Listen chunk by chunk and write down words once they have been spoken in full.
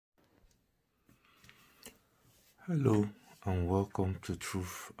Hello and welcome to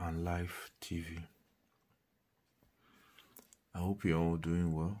Truth and Life TV. I hope you're all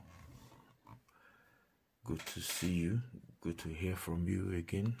doing well. Good to see you. Good to hear from you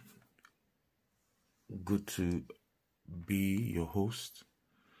again. Good to be your host.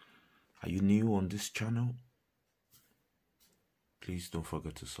 Are you new on this channel? Please don't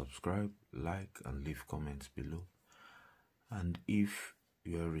forget to subscribe, like, and leave comments below. And if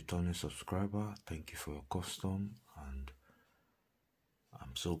you're a returning subscriber, thank you for your custom, and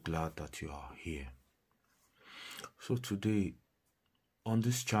I'm so glad that you are here. So today, on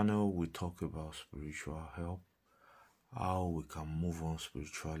this channel, we talk about spiritual help, how we can move on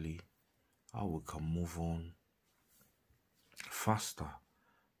spiritually, how we can move on faster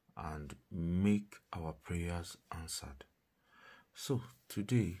and make our prayers answered. So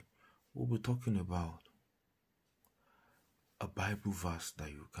today, we'll be talking about a Bible verse that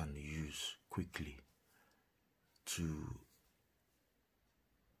you can use quickly to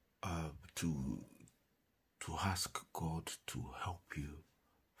ask God to help you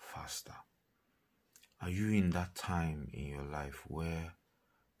faster. Are you in that time in your life where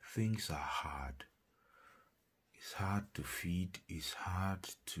things are hard? It's hard to feed, it's hard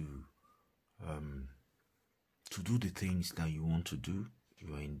to do the things that you want to do.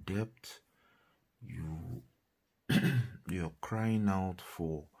 You are in debt, you're crying out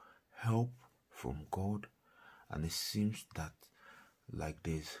for help from God, and it seems that like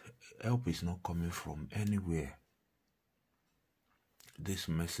this help is not coming from anywhere. This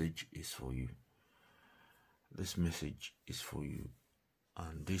message is for you. This message is for you.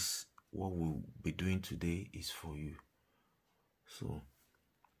 And this, what we'll be doing today, is for you. So,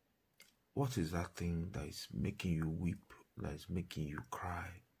 what is that thing that is making you weep, that is making you cry,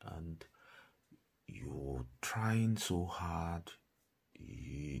 and you're trying so hard,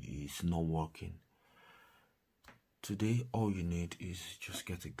 it's not working? Today, all you need is just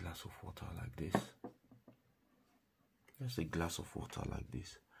get a glass of water like this. Just a glass of water like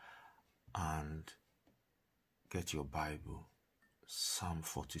this. And get your Bible, Psalm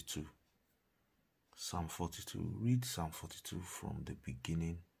 42. Psalm 42. Read Psalm 42 from the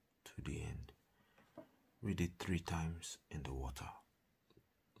beginning to the end. Read it 3 times in the water.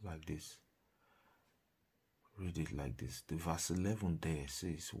 Like this. Read it like this. The verse 11 there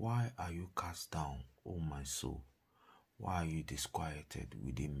says, "Why are you cast down, O my soul? Why are you disquieted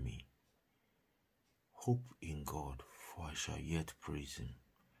within me? Hope in God, for I shall yet praise him,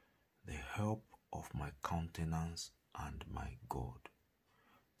 the help of my countenance and my God."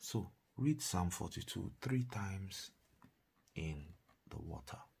 So, read Psalm 42 3 times in the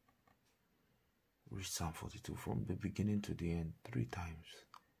water. Read Psalm 42 from the beginning to the end 3 times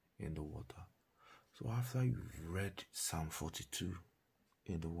in the water. So after you've read Psalm 42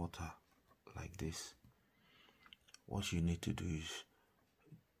 in the water like this, what you need to do is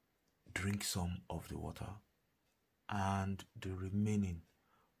drink some of the water, and the remaining,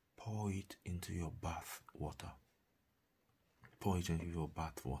 pour it into your bath water. Pour it into your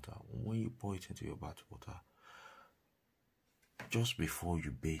bath water. When you pour it into your bath water, just before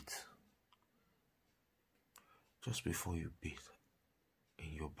you bathe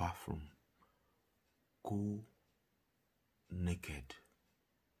in your bathroom, go naked.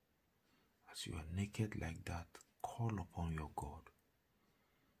 As you are naked like that, call upon your God.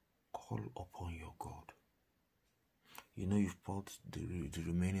 Call upon your God. You know you've poured the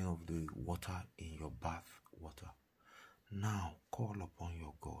remaining of the water in your bath water. Now call upon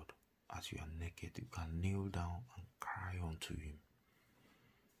your God. As you are naked, you can kneel down and cry unto him.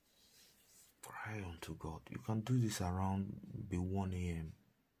 Cry unto God. You can do this around 1 a.m.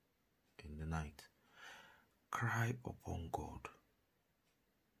 in the night. Cry upon God.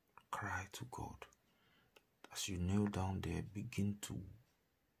 Cry to God. As you kneel down there, begin to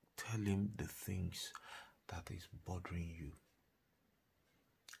tell him the things that is bothering you.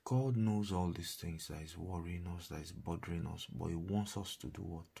 God knows all these things that is worrying us, that is bothering us, but he wants us to do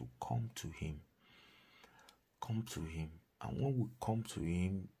what? To come to him. Come to him. And when we come to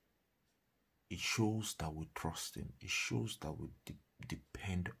him, it shows that we trust him. It shows that we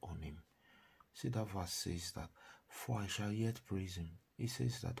depend on him. See, that verse says that, "For I shall yet praise him." It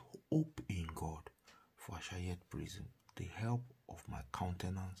says that, "Hope in God, for I shall yet praise him, the help of my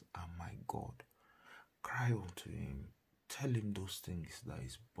countenance and my God." Cry unto him. Tell him those things that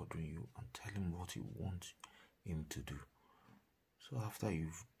is bothering you, and tell him what you want him to do. So after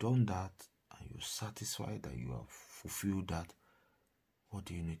you've done that and you're satisfied that you have fulfilled that, what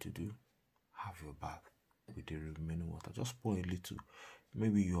do you need to do? Have your bath with the remaining water. Just pour a little.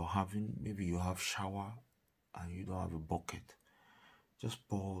 Maybe you have shower and you don't have a bucket. Just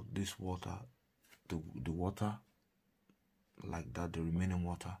pour this water, the water like that, the remaining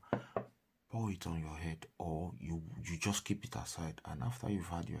water, pour it on your head, or you just keep it aside, and after you've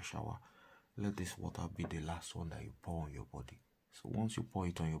had your shower, let this water be the last one that you pour on your body. So once you pour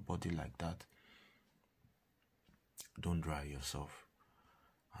it on your body like that, don't dry yourself,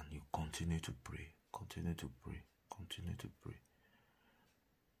 and you continue to pray, continue to pray, continue to pray,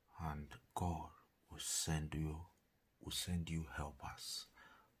 and God will send you helpers.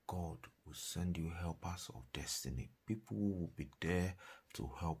 God will send you helpers of destiny, people who will be there to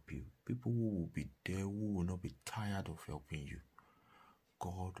help you, people who will be there who will not be tired of helping you.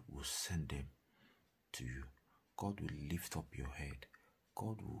 God will send them to you. God will lift up your head.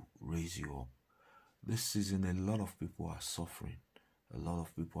 God will raise you up. This season, a lot of people are suffering. A lot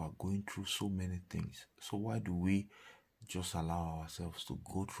of people are going through so many things. So why do we just allow ourselves to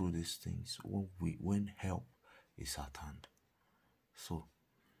go through these things when help is at hand? So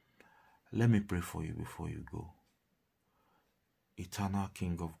let me pray for you before you go. Eternal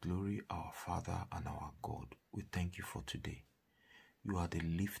King of glory, our Father and our God, we thank you for today. You are the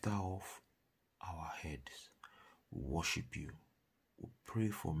lifter of our heads. We worship you. We pray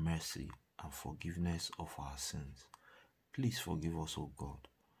for mercy and forgiveness of our sins. Please forgive us, O God.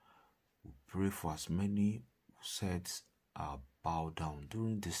 We pray for as many whose heads are bowed down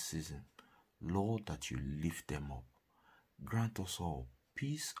during this season, Lord, that you lift them up. Grant us all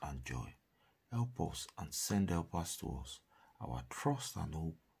peace and joy. Help us and send helpers to us. Our trust and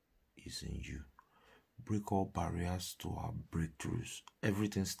hope is in you. Break all barriers to our breakthroughs.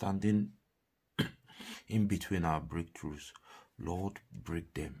 Everything standing in between our breakthroughs, Lord,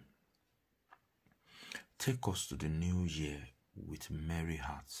 break them. Take us to the new year with merry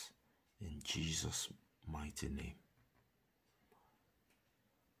hearts. In Jesus' mighty name.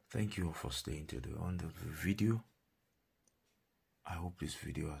 Thank you all for staying to the end of the video. I hope this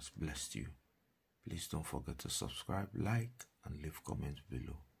video has blessed you. Please don't forget to subscribe, like, and leave comments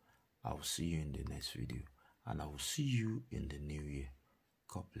below. I will see you in the next video, and I will see you in the new year.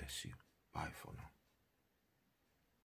 God bless you. Bye for now.